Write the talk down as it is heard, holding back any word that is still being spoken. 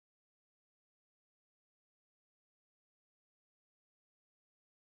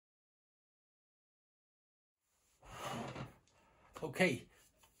Okay,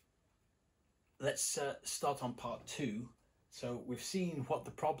 let's start on part 2. So we've seen what the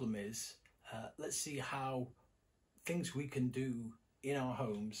problem is. Let's see how things we can do in our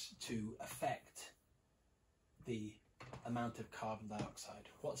homes to affect the amount of carbon dioxide.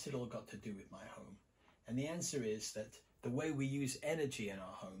 What's it all got to do with my home? And the answer is that the way we use energy in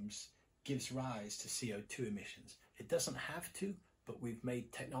our homes gives rise to CO2 emissions. It doesn't have to, but we've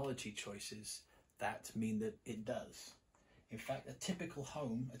made technology choices that mean that it does. In fact, a typical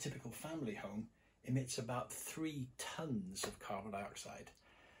home, a typical family home, emits about 3 tons of carbon dioxide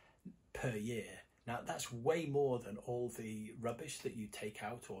per year. Now, that's way more than all the rubbish that you take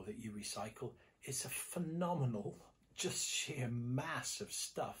out or that you recycle. It's a phenomenal, just sheer mass of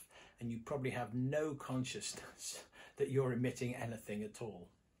stuff, and you probably have no consciousness that you're emitting anything at all.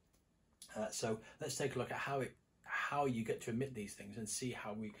 So let's take a look at how you get to emit these things and see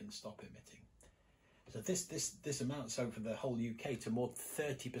how we can stop emitting. So this amounts over the whole UK to more than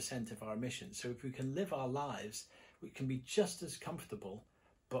 30% of our emissions. So if we can live our lives, we can be just as comfortable,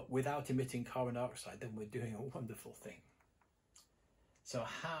 but without emitting carbon dioxide, then we're doing a wonderful thing. So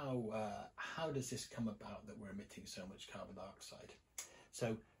how does this come about that we're emitting so much carbon dioxide?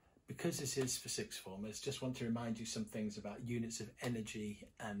 So because this is for sixth formers, just want to remind you some things about units of energy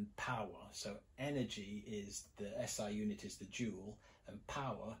and power. So energy is the SI unit is the joule, and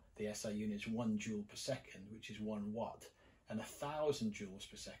power, the SI unit is 1 joule per second, which is 1 watt, and 1,000 joules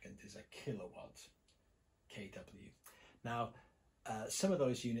per second is a kilowatt, kW. Now, some of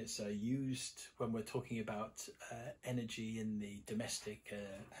those units are used when we're talking about energy in the domestic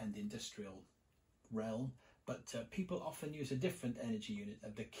and industrial realm, but people often use a different energy unit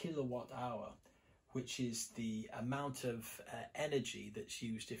of the kilowatt hour, which is the amount of energy that's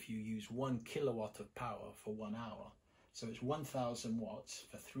used if you use 1 kilowatt of power for 1 hour. So it's 1,000 watts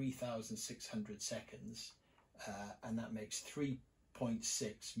for 3,600 seconds, and that makes 3.6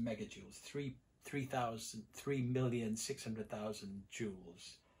 megajoules, 3,600,000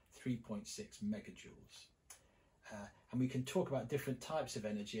 joules, 3.6 megajoules. And we can talk about different types of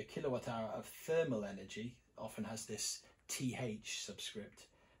energy. A kilowatt hour of thermal energy often has this TH subscript,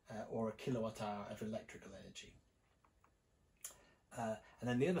 or a kilowatt hour of electrical energy. And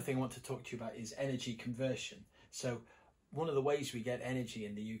then the other thing I want to talk to you about is energy conversion. So one of the ways we get energy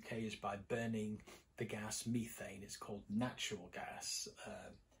in the UK is by burning the gas methane. It's called natural gas.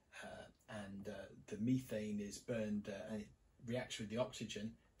 And the methane is burned and it reacts with the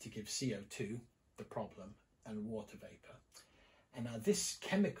oxygen to give CO2, the problem, and water vapour. And now this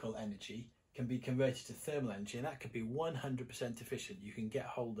chemical energy can be converted to thermal energy, and that could be 100% efficient. You can get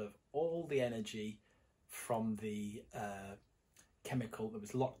hold of all the energy from the chemical that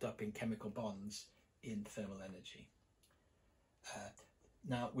was locked up in chemical bonds in thermal energy.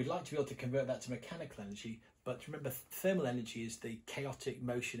 Now, we'd like to be able to convert that to mechanical energy, but remember, thermal energy is the chaotic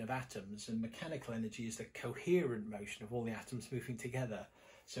motion of atoms, and mechanical energy is the coherent motion of all the atoms moving together.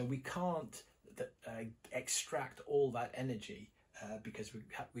 So we can't extract all that energy because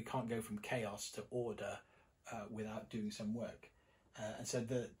we can't go from chaos to order without doing some work. And so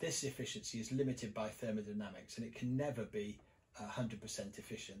this efficiency is limited by thermodynamics, and it can never be 100%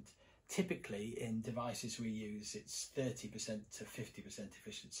 efficient. Typically, in devices we use, it's 30% to 50%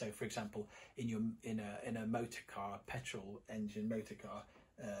 efficient. So, for example, in a motor car, petrol engine motor car,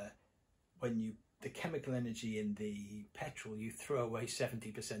 the chemical energy in the petrol, you throw away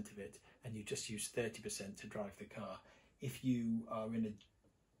 70% of it, and you just use 30% to drive the car. If you are in a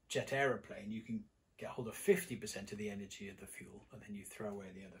jet aeroplane, you can get hold of 50% of the energy of the fuel, and then you throw away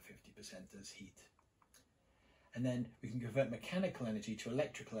the other 50% as heat. And then we can convert mechanical energy to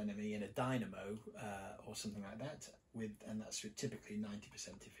electrical energy in a dynamo or something like that, and that's typically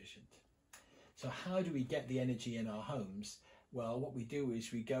 90% efficient. So how do we get the energy in our homes? Well, what we do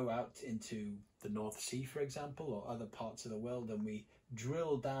is we go out into the North Sea, for example, or other parts of the world, and we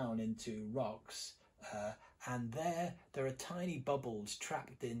drill down into rocks, and there are tiny bubbles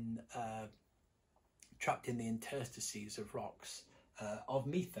trapped in the interstices of rocks of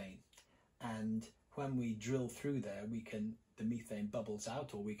methane, and when we drill through there, the methane bubbles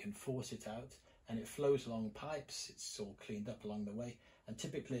out, or we can force it out, and it flows along pipes. It's all cleaned up along the way, and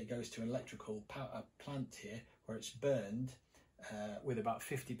typically it goes to an electrical power plant here, where it's burned with about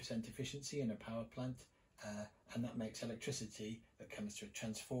 50% efficiency in a power plant, and that makes electricity that comes to a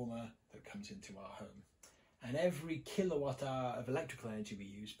transformer that comes into our home. And every kilowatt hour of electrical energy we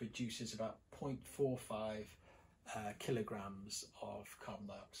use produces about 0.45 kilograms of carbon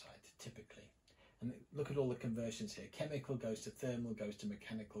dioxide, typically. And look at all the conversions here. Chemical goes to thermal, goes to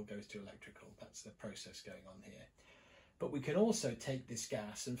mechanical, goes to electrical. That's the process going on here. But we can also take this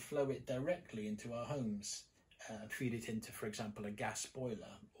gas and flow it directly into our homes. feed it into, for example, a gas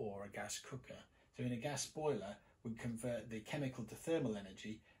boiler or a gas cooker. So in a gas boiler, we convert the chemical to thermal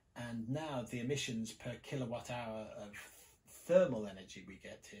energy, and now the emissions per kilowatt hour of thermal energy we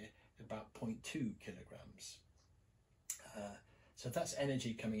get here about 0.2 kilograms. So that's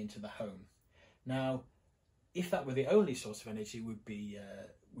energy coming into the home. Now, if that were the only source of energy, we'd be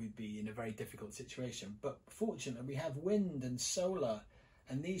in a very difficult situation. But fortunately, we have wind and solar,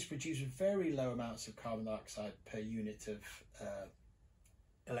 and these produce very low amounts of carbon dioxide per unit of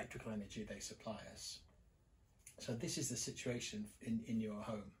electrical energy they supply us. So this is the situation in your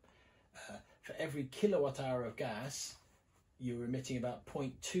home. For every kilowatt hour of gas, you're emitting about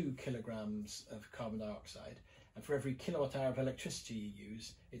 0.2 kilograms of carbon dioxide. And for every kilowatt hour of electricity you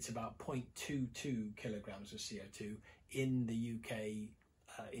use, it's about 0.22 kilograms of CO2 in the UK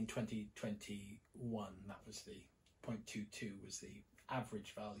in 2021. That was the 0.22 was the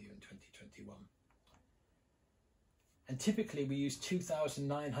average value in 2021. And typically we use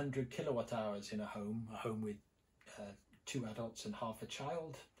 2,900 kilowatt hours in a home with 2 adults and half a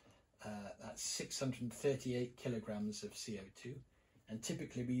child. That's 638 kilograms of CO2. And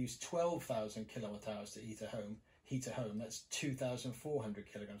typically we use 12,000 kilowatt hours to heat a home. That's 2,400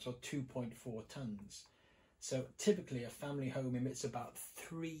 kilograms, or 2.4 tons. So typically a family home emits about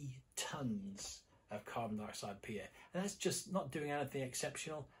 3 tons of carbon dioxide per year. And that's just not doing anything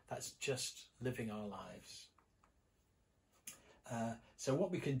exceptional, that's just living our lives. So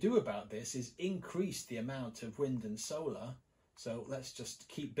what we can do about this is increase the amount of wind and solar. So let's just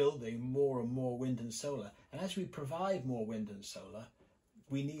keep building more and more wind and solar. And as we provide more wind and solar,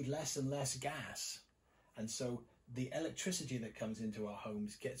 we need less and less gas. And so the electricity that comes into our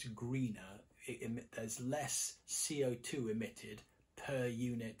homes gets greener. There's less CO2 emitted per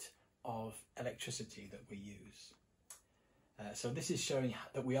unit of electricity that we use. So this is showing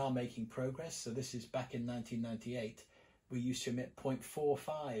that we are making progress. So this is back in 1998. We used to emit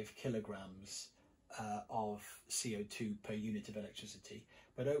 0.45 kilograms of CO2 per unit of electricity.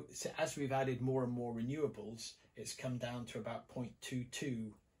 But as we've added more and more renewables, it's come down to about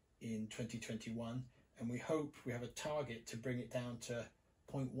 0.22 in 2021. And we hope we have a target to bring it down to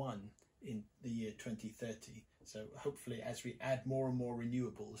 0.1 in the year 2030. So hopefully as we add more and more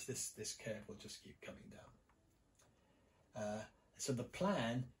renewables, this curve will just keep coming down. So the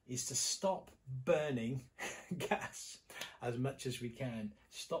plan is to stop burning gas as much as we can,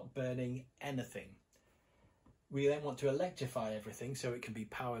 stop burning anything. We then want to electrify everything so it can be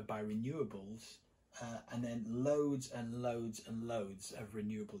powered by renewables, and then loads and loads and loads of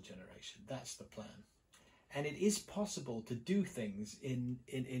renewable generation. That's the plan. And it is possible to do things in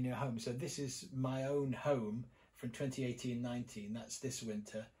your home. So this is my own home from 2018-19. That's this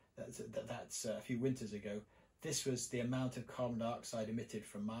winter. That's a few winters ago. This was the amount of carbon dioxide emitted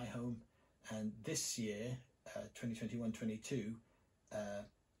from my home. And this year, 2021-22,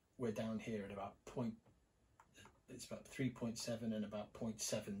 we're down here at about it's about 3.7 and about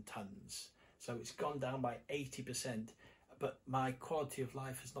 0.7 tons. So it's gone down by 80%, but my quality of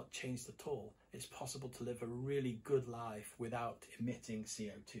life has not changed at all. It's possible to live a really good life without emitting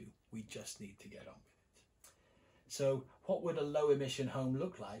CO2. We just need to get on with it. So what would a low emission home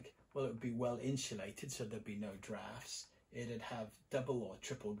look like? Well, it would be well insulated, so there'd be no drafts. It'd have double or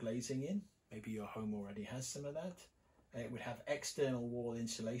triple glazing in. Maybe your home already has some of that. It would have external wall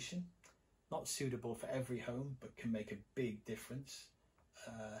insulation. Not suitable for every home, but can make a big difference.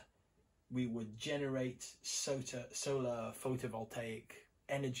 We would generate solar photovoltaic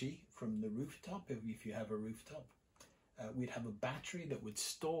energy from the rooftop, if you have a rooftop. We'd have a battery that would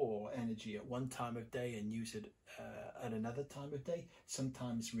store energy at one time of day and use it at another time of day.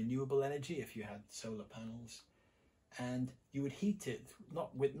 Sometimes renewable energy if you had solar panels. And you would heat it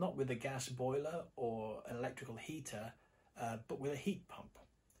not with a gas boiler or an electrical heater, but with a heat pump.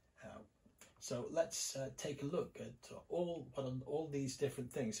 So let's take a look at all these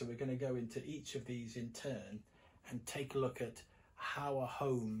different things. So we're going to go into each of these in turn and take a look at how a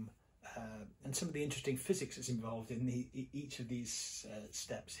home and some of the interesting physics that's involved in each of these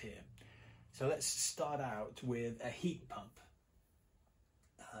steps here. So let's start out with a heat pump.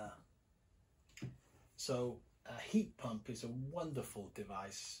 So a heat pump is a wonderful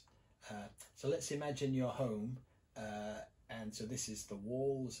device. So let's imagine your home, and so this is the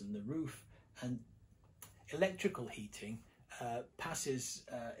walls and the roof. And electrical heating passes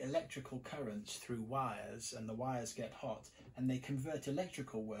electrical currents through wires, and the wires get hot, and they convert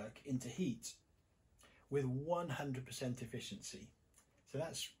electrical work into heat with 100% efficiency. So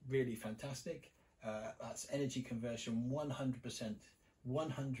that's really fantastic. That's energy conversion 100%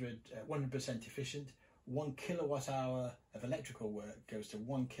 efficient. 1 kilowatt hour of electrical work goes to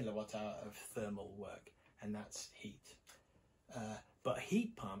 1 kilowatt hour of thermal work. and that's heat. But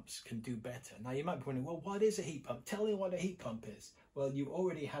heat pumps can do better. Now you might be wondering, well, what is a heat pump? Tell me what a heat pump is. Well, you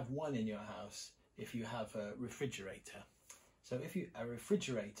already have one in your house if you have a refrigerator. So a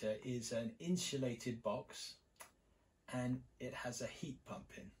refrigerator is an insulated box, and it has a heat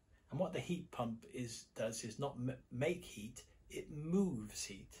pump in. And what the heat pump does is not make heat, it moves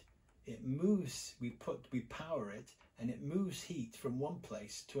heat. It moves, we power it, and it moves heat from one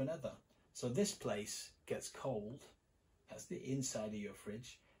place to another. So this place gets cold, that's the inside of your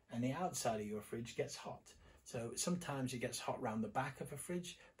fridge, and the outside of your fridge gets hot. So sometimes it gets hot around the back of a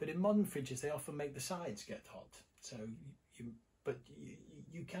fridge, but in modern fridges they often make the sides get hot. So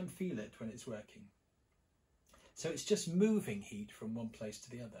you can feel it when it's working. So it's just moving heat from one place to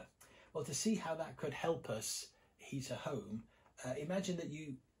the other. Well, to see how that could help us heat a home, imagine that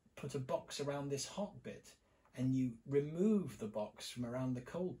you put a box around this hot bit and you remove the box from around the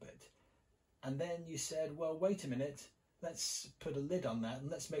cold bit. And then you said, well, wait a minute, let's put a lid on that and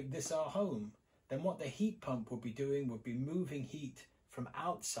let's make this our home. Then what the heat pump would be doing would be moving heat from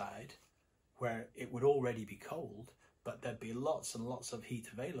outside where it would already be cold, but there'd be lots and lots of heat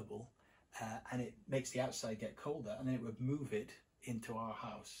available, and it makes the outside get colder, and then it would move it into our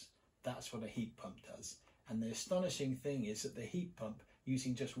house. That's what a heat pump does. And the astonishing thing is that the heat pump,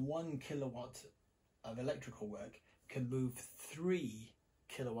 using just 1 kilowatt of electrical work, can move 3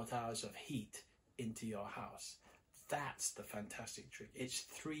 kilowatt hours of heat into your house. That's the fantastic trick. It's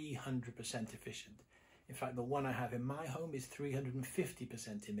 300% efficient. In fact, the one I have in my home is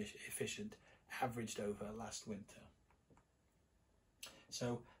 350% efficient, averaged over last winter.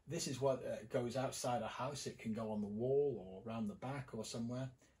 So this is what goes outside a house. It can go on the wall or around the back or somewhere.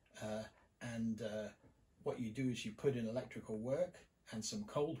 What you do is you put in electrical work and some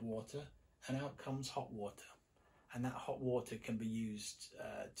cold water, and out comes hot water. And that hot water can be used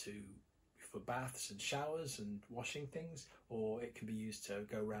for baths and showers and washing things, or it can be used to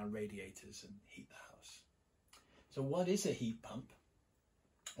go around radiators and heat the house. So what is a heat pump?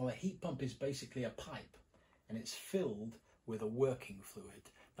 Well, a heat pump is basically a pipe, and it's filled with a working fluid.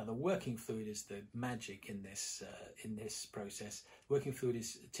 Now, the working fluid is the magic in this process. Working fluid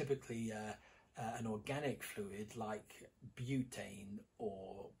is typically an organic fluid like butane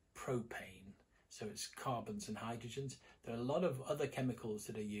or propane. So it's carbons and hydrogens. There are a lot of other chemicals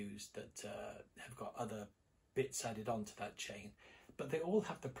that are used that have got other bits added onto that chain, but they all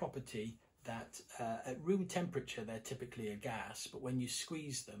have the property that at room temperature they're typically a gas, but when you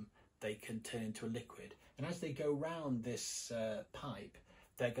squeeze them they can turn into a liquid. And as they go round this pipe,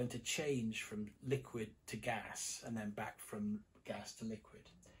 they're going to change from liquid to gas and then back from gas to liquid.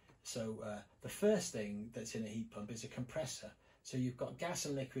 So the first thing that's in a heat pump is a compressor. So you've got gas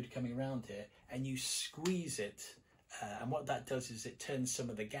and liquid coming around here, and you squeeze it, and what that does is it turns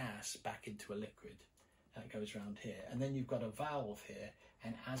some of the gas back into a liquid. That goes around here, and then you've got a valve here,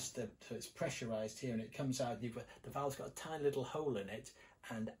 and so it's pressurized here, and it comes out. The valve's got a tiny little hole in it,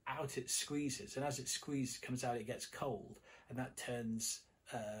 and out it squeezes, and as it comes out, it gets cold, and that turns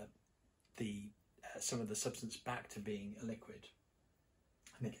some of the substance back to being a liquid,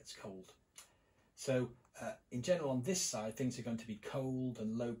 and it gets cold. So in general, on this side, things are going to be cold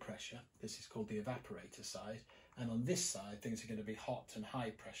and low pressure. This is called the evaporator side. And on this side, things are going to be hot and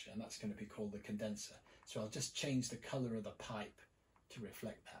high pressure, and that's going to be called the condenser. So I'll just change the colour of the pipe to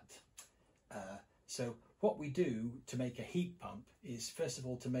reflect that. So what we do to make a heat pump is, first of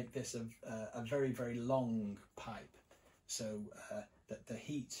all, to make this a very, very long pipe. So that the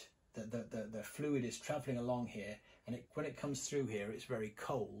heat, the fluid is travelling along here, and when it comes through here, it's very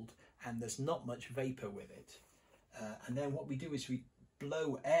cold, and there's not much vapour with it. And then what we do is we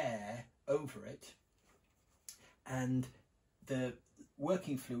blow air over it, and the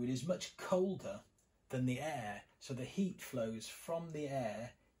working fluid is much colder than the air. So the heat flows from the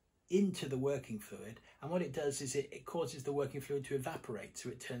air into the working fluid, and what it does is it causes the working fluid to evaporate. So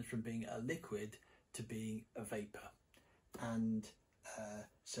it turns from being a liquid to being a vapour. And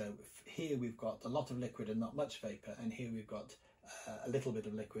so here we've got a lot of liquid and not much vapour, and here we've got a little bit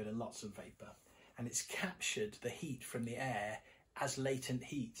of liquid and lots of vapour, and it's captured the heat from the air as latent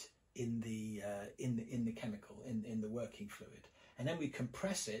heat in the chemical in the working fluid, and then we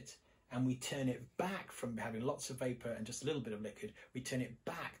compress it and we turn it back from having lots of vapour and just a little bit of liquid. We turn it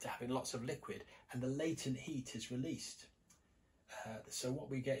back to having lots of liquid, and the latent heat is released. So what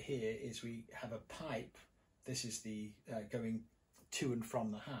we get here is we have a pipe. This is the going to and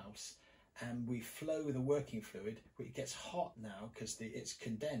from the house, and we flow the working fluid. It gets hot now because it's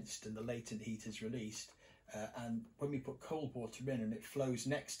condensed and the latent heat is released, and when we put cold water in and it flows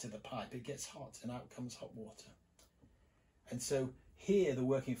next to the pipe, it gets hot, and out comes hot water. And so here the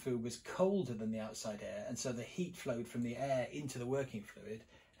working fluid was colder than the outside air, and so the heat flowed from the air into the working fluid,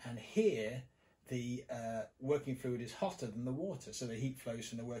 and here the working fluid is hotter than the water, so the heat flows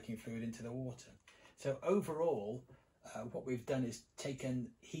from the working fluid into the water. So overall, what we've done is taken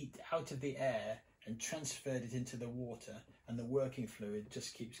heat out of the air and transferred it into the water, and the working fluid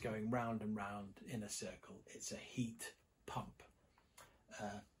just keeps going round and round in a circle. It's a heat pump.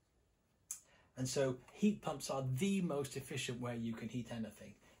 And so heat pumps are the most efficient way you can heat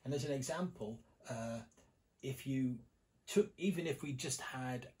anything. And as an example, even if we just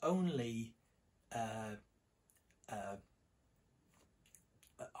had only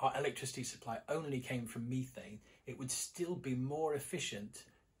our electricity supply only came from methane, it would still be more efficient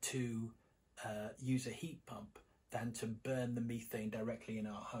to use a heat pump than to burn the methane directly in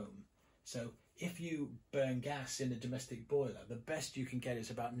our home. So if you burn gas in a domestic boiler, the best you can get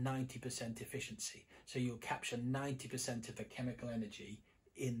is about 90% efficiency. So you'll capture 90% of the chemical energy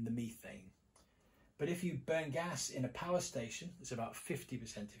in the methane. But if you burn gas in a power station, it's about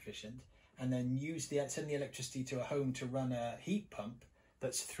 50% efficient, and then send the electricity to a home to run a heat pump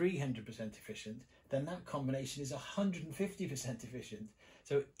that's 300% efficient, then that combination is 150% efficient.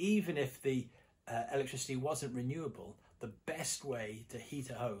 So even if the electricity wasn't renewable, the best way to heat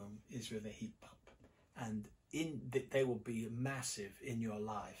a home is with a heat pump. And they will be massive in your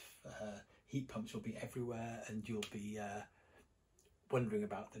life. Heat pumps will be everywhere, and you'll be wondering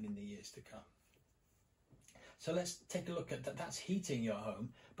about them in the years to come. So let's take a look at that. That's heating your home,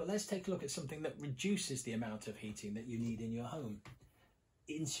 but let's take a look at something that reduces the amount of heating that you need in your home.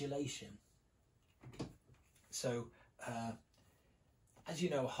 Insulation. So as you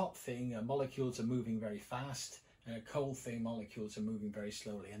know, a hot thing, molecules are moving very fast, and a cold thing, molecules are moving very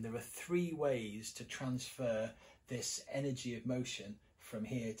slowly. And there are three ways to transfer this energy of motion from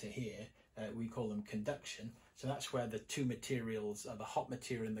here to here. We call them conduction. So that's where the two materials, the hot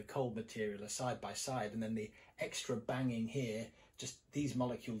material and the cold material, are side by side, and then the extra banging here, just these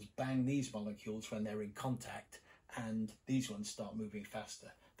molecules bang these molecules when they're in contact, and these ones start moving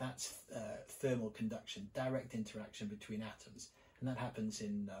faster. That's thermal conduction, direct interaction between atoms, and that happens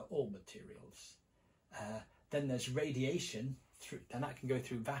in all materials. Then there's radiation, and that can go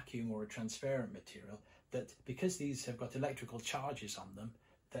through vacuum or a transparent material, that because these have got electrical charges on them,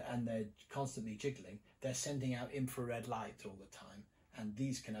 and they're constantly jiggling, they're sending out infrared light all the time, and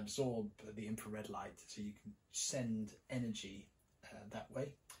these can absorb the infrared light, so you can send energy that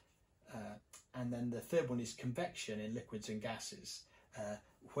way. And then the third one is convection in liquids and gases,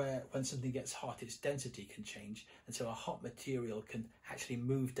 where when something gets hot, its density can change, and so a hot material can actually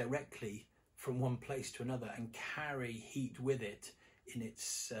move directly from one place to another and carry heat with it in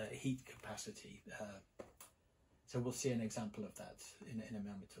its heat capacity. So we'll see an example of that in a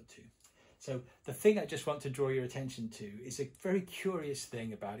moment or two. So the thing I just want to draw your attention to is a very curious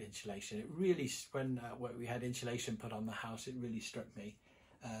thing about insulation. It really, when we had insulation put on the house, it really struck me.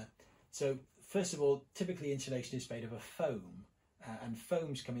 So first of all, typically insulation is made of a foam, and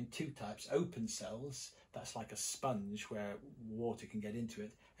foams come in two types: open cells, that's like a sponge where water can get into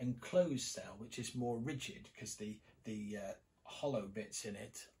it, and closed cell, which is more rigid because the hollow bits in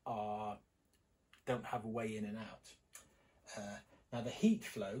it don't have a way in and out. Now the heat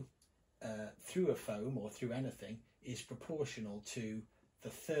flow through a foam or through anything is proportional to the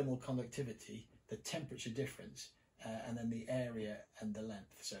thermal conductivity, the temperature difference, and then the area and the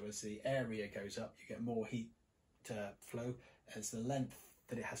length. So as the area goes up, you get more heat to flow. As the length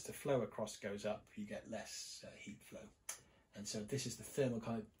that it has to flow across goes up, you get less heat flow. And so this is the thermal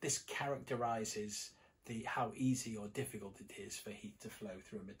this characterizes how easy or difficult it is for heat to flow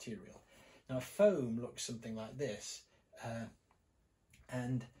through a material. Now a foam looks something like this,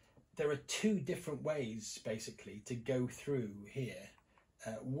 and there are two different ways basically to go through here.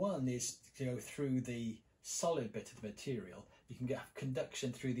 One is to go through the solid bit of the material. You can get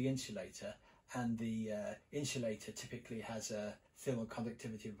conduction through the insulator, and the insulator typically has a thermal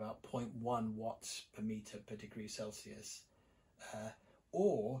conductivity of about 0.1 watts per meter per degree Celsius.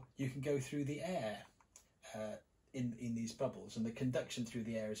 Or you can go through the air in these bubbles, and the conduction through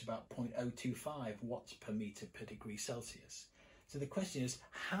the air is about 0.025 watts per meter per degree Celsius. So the question is,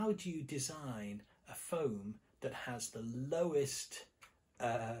 how do you design a foam that has the lowest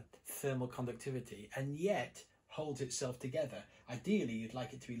thermal conductivity and yet holds itself together? Ideally, you'd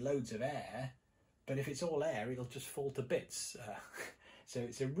like it to be loads of air, but if it's all air, it'll just fall to bits. So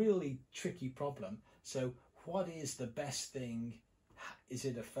it's a really tricky problem. So what is the best thing? Is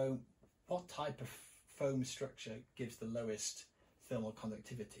it a foam? What type of foam structure gives the lowest thermal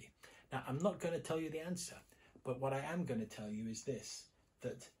conductivity? Now, I'm not going to tell you the answer, but what I am going to tell you is this,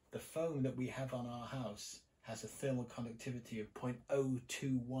 that the foam that we have on our house has a thermal conductivity of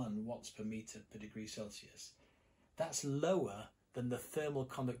 0.021 watts per meter per degree Celsius. That's lower than the thermal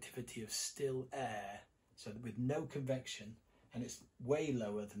conductivity of still air, so with no convection, and it's way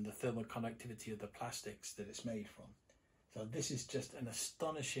lower than the thermal conductivity of the plastics that it's made from. So this is just an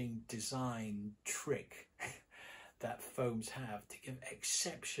astonishing design trick that foams have to give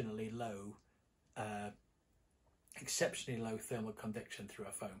exceptionally low thermal conduction through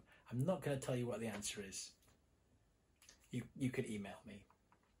a foam. I'm not going to tell you what the answer is. You can email me.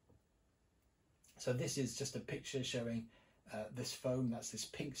 So this is just a picture showing this foam, that's this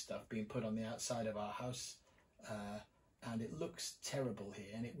pink stuff being put on the outside of our house, and it looks terrible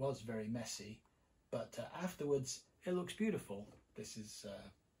here, and it was very messy, but afterwards it looks beautiful. This is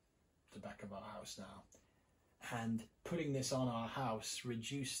the back of our house now, and putting this on our house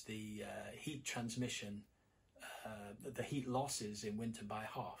reduced the heat transmission, the heat losses in winter by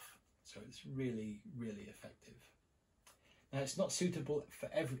half. So it's really, really effective. Now it's not suitable for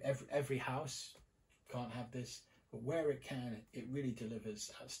every house, can't have this, but where it can, it really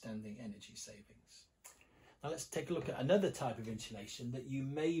delivers outstanding energy savings. Now let's take a look at another type of insulation that you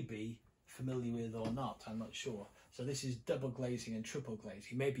may be familiar with or not, I'm not sure. So this is double glazing and triple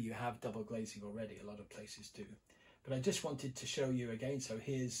glazing. Maybe you have double glazing already, a lot of places do. But I just wanted to show you again, so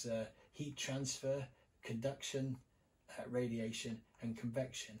here's heat transfer, conduction, radiation and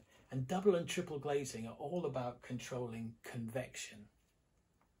convection. And double and triple glazing are all about controlling convection.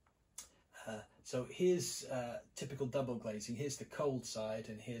 So here's typical double glazing. Here's the cold side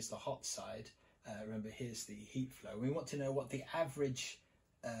and here's the hot side. Remember, here's the heat flow. We want to know what the average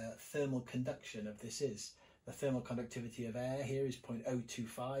thermal conduction of this is. The thermal conductivity of air here is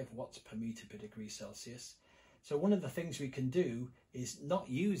 0.025 watts per meter per degree Celsius. So one of the things we can do is not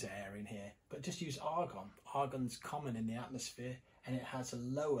use air in here, but just use argon. Argon's common in the atmosphere, and it has a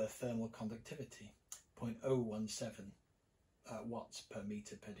lower thermal conductivity, 0.017 watts per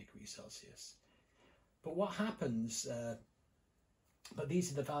meter per degree Celsius. But what happens, but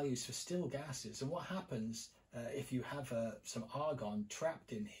these are the values for still gases, and what happens if you have some argon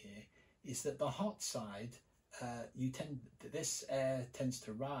trapped in here is that the hot side, this air tends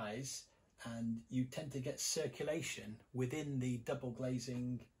to rise, and you tend to get circulation within the double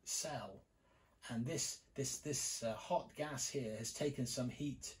glazing cell. And this hot gas here has taken some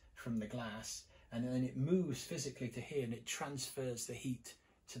heat from the glass, and then it moves physically to here, and it transfers the heat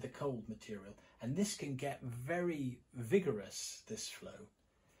to the cold material. And this can get very vigorous, this flow.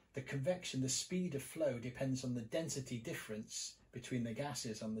 The convection, the speed of flow, depends on the density difference between the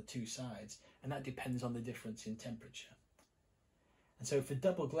gases on the two sides, and that depends on the difference in temperature. And so for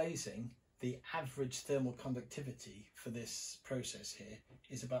double glazing, the average thermal conductivity for this process here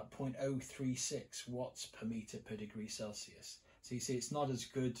is about 0.036 watts per meter per degree Celsius. So you see, it's not as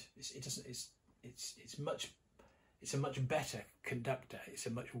good. It's a much better conductor. It's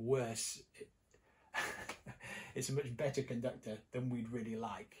a much worse. It's a much better conductor than we'd really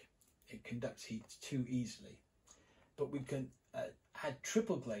like. It conducts heat too easily. But we can add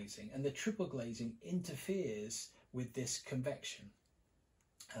triple glazing, and the triple glazing interferes with this convection.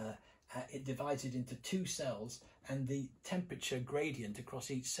 It divides it into two cells, and the temperature gradient across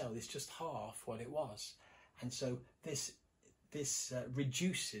each cell is just half what it was. And so this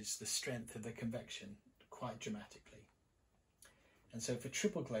reduces the strength of the convection quite dramatically. And so for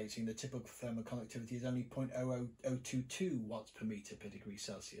triple glazing, the typical thermal conductivity is only 0.00022 watts per meter per degree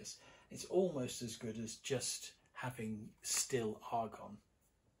Celsius. It's almost as good as just having still argon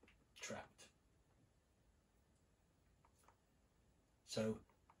trapped. So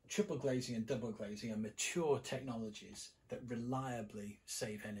triple glazing and double glazing are mature technologies that reliably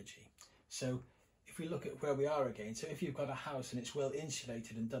save energy. So if we look at where we are again, so if you've got a house and it's well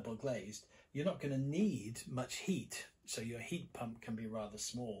insulated and double glazed, you're not going to need much heat. So your heat pump can be rather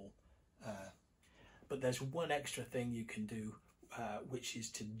small. But there's one extra thing you can do, which is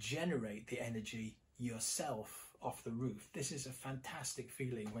to generate the energy yourself off the roof. This is a fantastic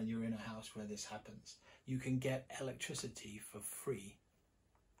feeling when you're in a house where this happens. You can get electricity for free.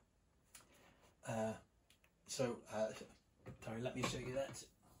 Sorry, let me show you that.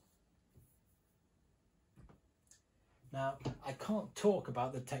 Now, I can't talk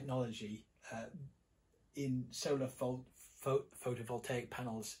about the technology in solar photovoltaic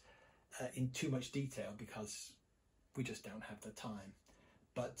panels in too much detail because we just don't have the time.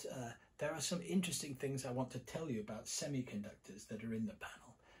 But there are some interesting things I want to tell you about semiconductors that are in the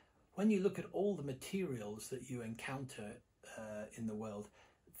panel. When you look at all the materials that you encounter in the world,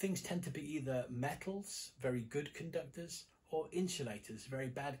 things tend to be either metals, very good conductors, or insulators, very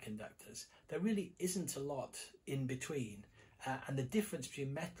bad conductors. There really isn't a lot in between. And the difference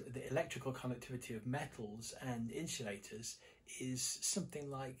between the electrical conductivity of metals and insulators is something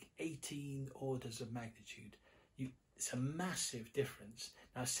like 18 orders of magnitude. It's a massive difference.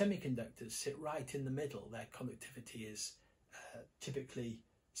 Now, semiconductors sit right in the middle. Their conductivity is typically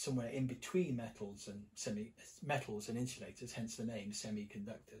somewhere in between metals and insulators, hence the name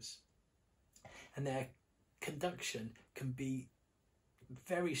semiconductors. And their conduction can be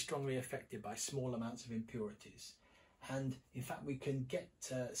very strongly affected by small amounts of impurities. And in fact, we can get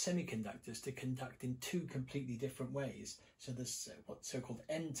semiconductors to conduct in two completely different ways. So there's what's so-called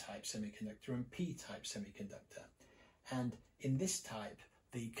N-type semiconductor and P-type semiconductor. And in this type,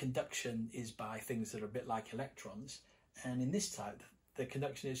 the conduction is by things that are a bit like electrons. And in this type, the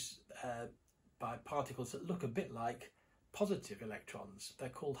conduction is by particles that look a bit like positive electrons. They're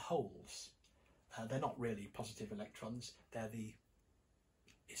called holes. They're not really positive electrons.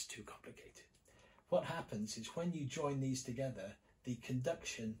 It's too complicated. What happens is when you join these together, the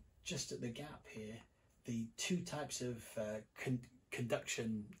conduction just at the gap here, the two types of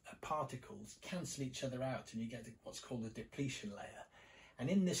conduction particles cancel each other out, and you get what's called a depletion layer. And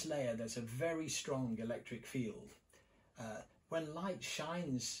in this layer, there's a very strong electric field. When light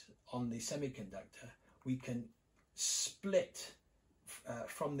shines on the semiconductor, we can split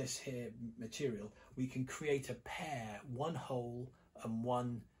from this here material. We can create a pair, one hole and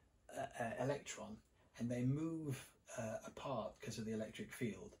one electron, and they move apart because of the electric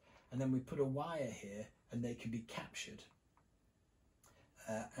field. And then we put a wire here, and they can be captured.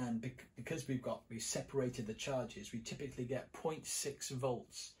 And because we separated the charges, we typically get 0.6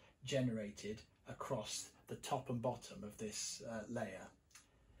 volts generated across the top and bottom of this layer.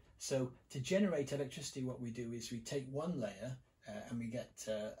 So to generate electricity, what we do is we take one layer and we get,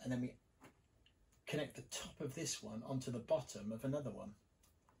 and then we connect the top of this one onto the bottom of another one,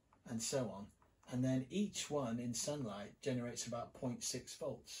 and so on. And then each one in sunlight generates about 0.6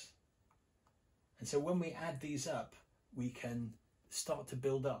 volts. And so when we add these up, we can start to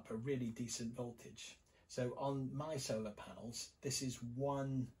build up a really decent voltage. So on my solar panels, this is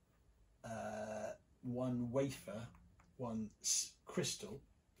one wafer, one crystal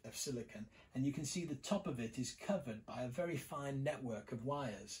of silicon, and you can see the top of it is covered by a very fine network of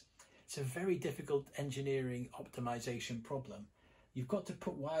wires. It's a very difficult engineering optimization problem. You've got to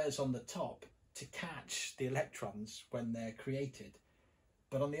put wires on the top to catch the electrons when they're created.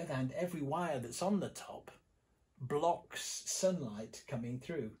 But on the other hand, every wire that's on the top blocks sunlight coming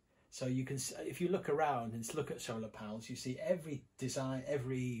through. So you can, if you look around and look at solar panels, you see every design,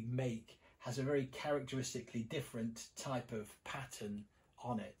 every make has a very characteristically different type of pattern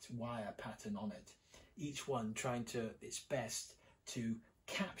on it, wire pattern on it. Each one trying its best to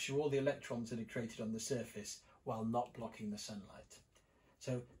capture all the electrons that are created on the surface while not blocking the sunlight.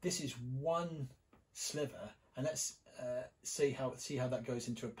 So this is one sliver, and let's see how that goes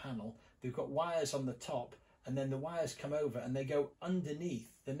into a panel. We've got wires on the top, and then the wires come over and they go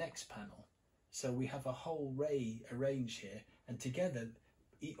underneath the next panel. So we have a whole array arranged here, and together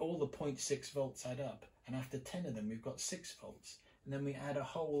all the 0.6 volts add up, and after 10 of them we've got 6 volts. And then we add a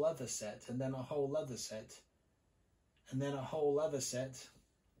whole other set, and then a whole other set, and then a whole other set,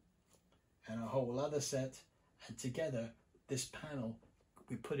 and a whole other set, and together this panel,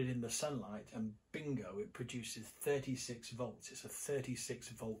 we put it in the sunlight, and bingo, it produces 36 volts. It's a 36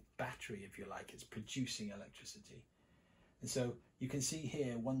 volt battery, if you like. It's producing electricity. And so you can see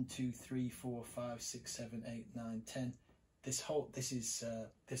here 1, 2, 3, 4, 5, 6, 7, 8, 9, 10. This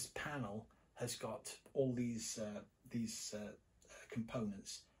panel has got all these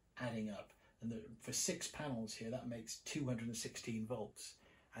components adding up, and for 6 panels here, that makes 216 volts,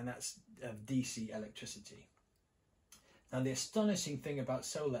 and that's DC electricity. Now, the astonishing thing about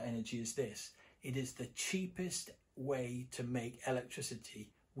solar energy is this: it is the cheapest way to make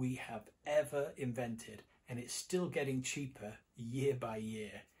electricity we have ever invented, and it's still getting cheaper year by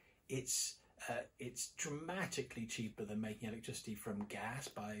year. It's dramatically cheaper than making electricity from gas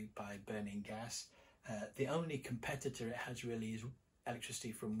by burning gas. The only competitor it has really is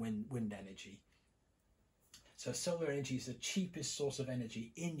electricity from wind energy. So solar energy is the cheapest source of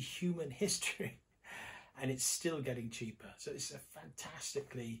energy in human history, and it's still getting cheaper. So it's a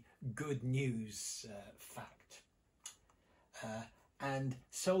fantastically good news fact. And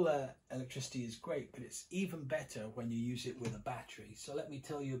solar electricity is great, but it's even better when you use it with a battery. So let me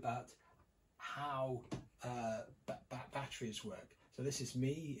tell you about how batteries work. So this is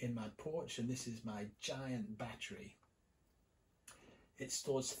me in my porch, and this is my giant battery. It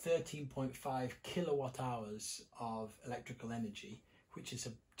stores 13.5 kilowatt hours of electrical energy, which is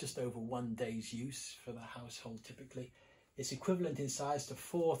just over 1 day's use for the household typically. It's equivalent in size to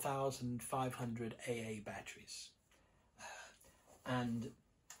 4,500 AA batteries.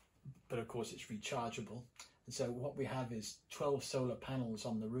 but of course it's rechargeable. And so what we have is 12 solar panels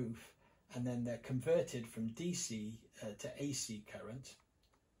on the roof, and then they're converted from DC to AC current,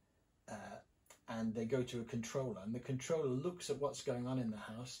 and they go to a controller, and the controller looks at what's going on in the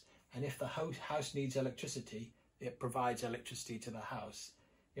house, and if the house needs electricity, it provides electricity to the house.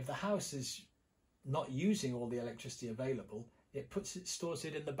 If the house is not using all the electricity available, it stores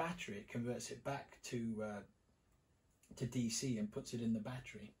it in the battery. It converts it back to DC and puts it in the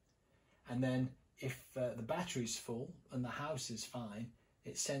battery. And then if the battery's full and the house is fine,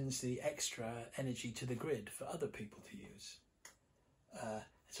 it sends the extra energy to the grid for other people to use.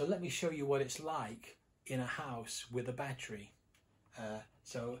 So let me show you what it's like in a house with a battery.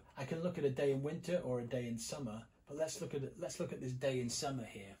 So I can look at a day in winter or a day in summer, but let's look at this day in summer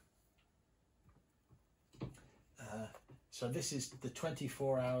here. So this is the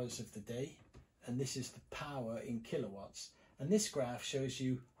 24 hours of the day, and this is the power in kilowatts. And this graph shows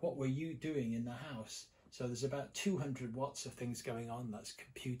you what were you doing in the house. So there's about 200 watts of things going on. That's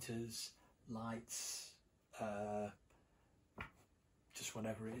computers, lights, just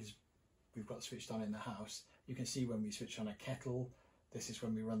whatever it is we've got switched on in the house. You can see when we switch on a kettle. This is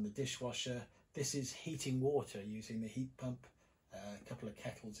when we run the dishwasher. This is heating water using the heat pump. A couple of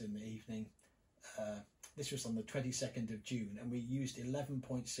kettles in the evening. This was on the 22nd of June, and we used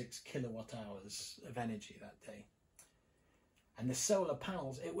 11.6 kilowatt hours of energy that day. And the solar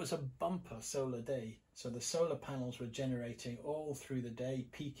panels, it was a bumper solar day. So the solar panels were generating all through the day,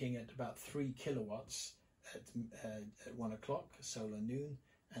 peaking at about 3 kilowatts at 1 o'clock, solar noon,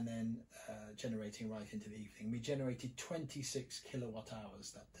 and then generating right into the evening. We generated 26 kilowatt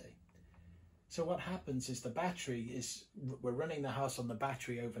hours that day. So what happens is we're running the house on the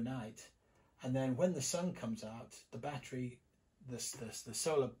battery overnight, and then when the sun comes out, the battery, the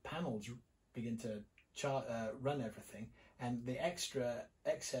solar panels begin to run everything, and the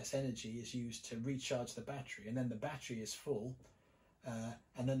excess energy is used to recharge the battery, and then the battery is full,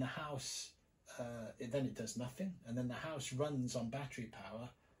 and then the house, then it does nothing, and then the house runs on battery power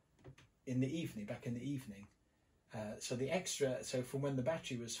in the evening, back in the evening. So from when the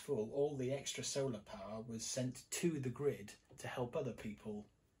battery was full, all the extra solar power was sent to the grid to help other people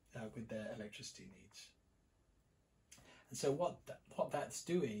with their electricity needs. And so what that's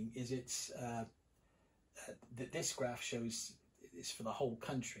doing is this graph shows, it's for the whole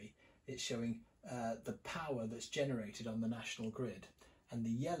country. It's showing the power that's generated on the national grid, and the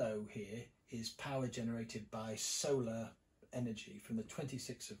yellow here is power generated by solar energy from the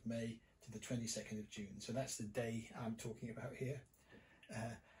 26th of May to the 22nd of June. So that's the day I'm talking about here.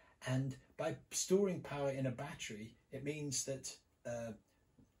 And by storing power in a battery, it means that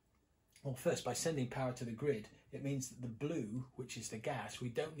well, first, by sending power to the grid, it means that the blue, which is the gas, we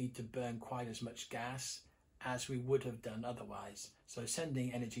don't need to burn quite as much gas as we would have done otherwise. So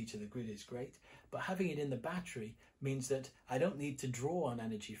sending energy to the grid is great, but having it in the battery means that I don't need to draw on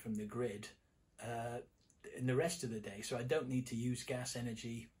energy from the grid in the rest of the day. So I don't need to use gas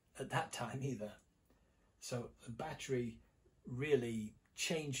energy at that time either. So the battery really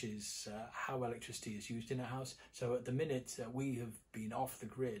changes how electricity is used in a house. So at the minute we have been off the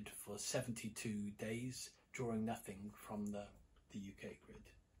grid for 72 days, drawing nothing from the UK grid.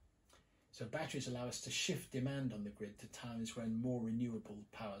 So batteries allow us to shift demand on the grid to times when more renewable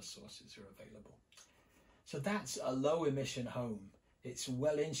power sources are available. So that's a low emission home. It's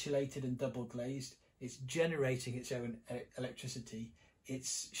well insulated and double glazed. It's generating its own electricity.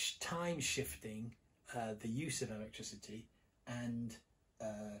 It's time shifting the use of electricity, and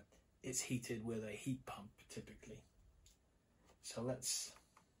it's heated with a heat pump typically. So that's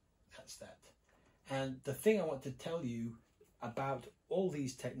that. And the thing I want to tell you about all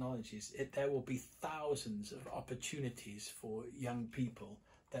these technologies, there will be thousands of opportunities for young people.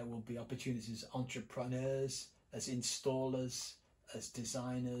 There will be opportunities as entrepreneurs, as installers, as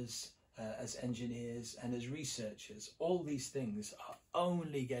designers, as engineers, and as researchers. All these things are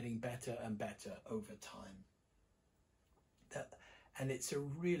only getting better and better over time. And it's a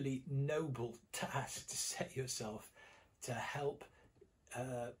really noble task to set yourself to help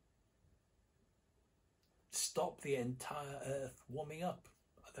stop the entire Earth warming up.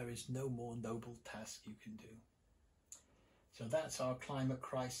 There is no more noble task you can do. So that's our climate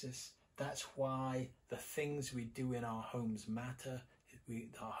crisis. That's why the things we do in our homes matter.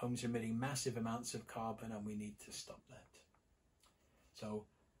 Our homes are emitting massive amounts of carbon, and we need to stop that. So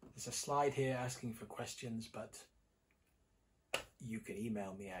there's a slide here asking for questions, but you can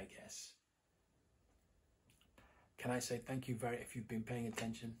email me, I guess. Can I say thank you if you've been paying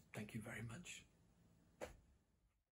attention, thank you very much.